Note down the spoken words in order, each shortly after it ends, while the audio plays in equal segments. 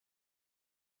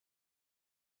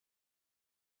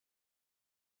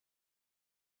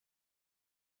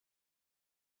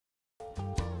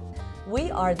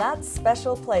We are that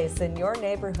special place in your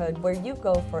neighborhood where you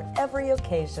go for every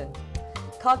occasion.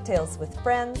 Cocktails with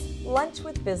friends, lunch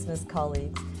with business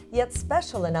colleagues, yet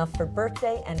special enough for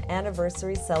birthday and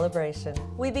anniversary celebration.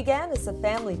 We began as a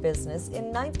family business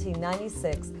in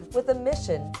 1996 with a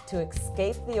mission to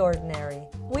escape the ordinary.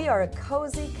 We are a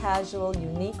cozy, casual,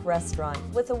 unique restaurant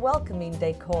with a welcoming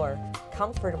decor,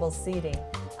 comfortable seating,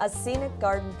 a scenic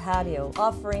garden patio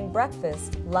offering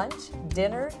breakfast, lunch,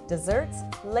 dinner, desserts,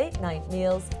 late-night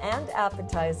meals, and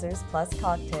appetizers plus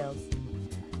cocktails.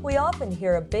 We often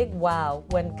hear a big wow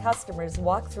when customers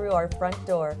walk through our front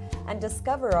door and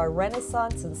discover our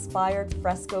Renaissance-inspired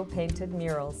fresco-painted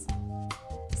murals.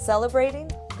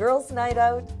 Celebrating? Girls' Night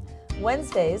Out.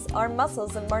 Wednesdays are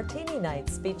Mussels and Martini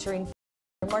nights featuring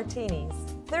martinis.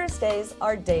 Thursdays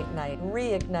are date night.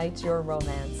 Reignite your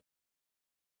romance.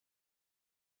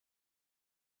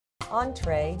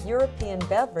 Entree, European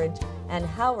beverage, and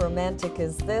how romantic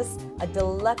is this? A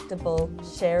delectable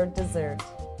shared dessert.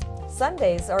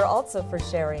 Sundays are also for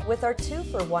sharing with our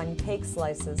 2-for-1 cake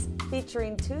slices,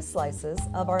 featuring 2 slices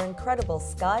of our incredible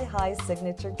sky-high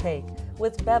signature cake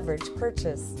with beverage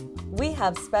purchase. We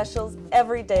have specials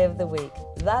every day of the week.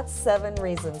 That's 7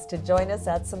 reasons to join us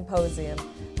at Symposium,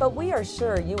 but we are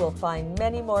sure you will find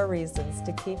many more reasons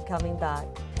to keep coming back.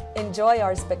 Enjoy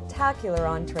our spectacular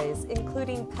entrees,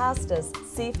 including pastas,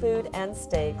 seafood, and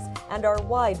steaks, and our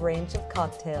wide range of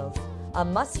cocktails. A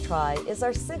must-try is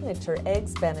our signature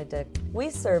Eggs Benedict. We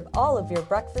serve all of your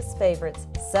breakfast favorites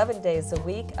 7 days a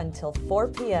week until 4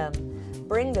 p.m.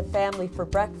 Bring the family for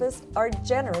breakfast. Our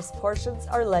generous portions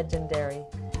are legendary.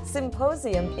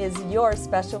 Symposium is your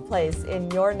special place in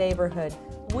your neighborhood.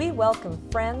 We welcome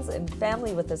friends and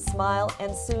family with a smile,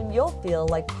 and soon you'll feel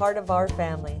like part of our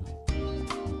family.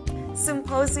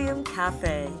 Symposium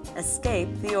Cafe. Escape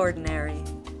the ordinary.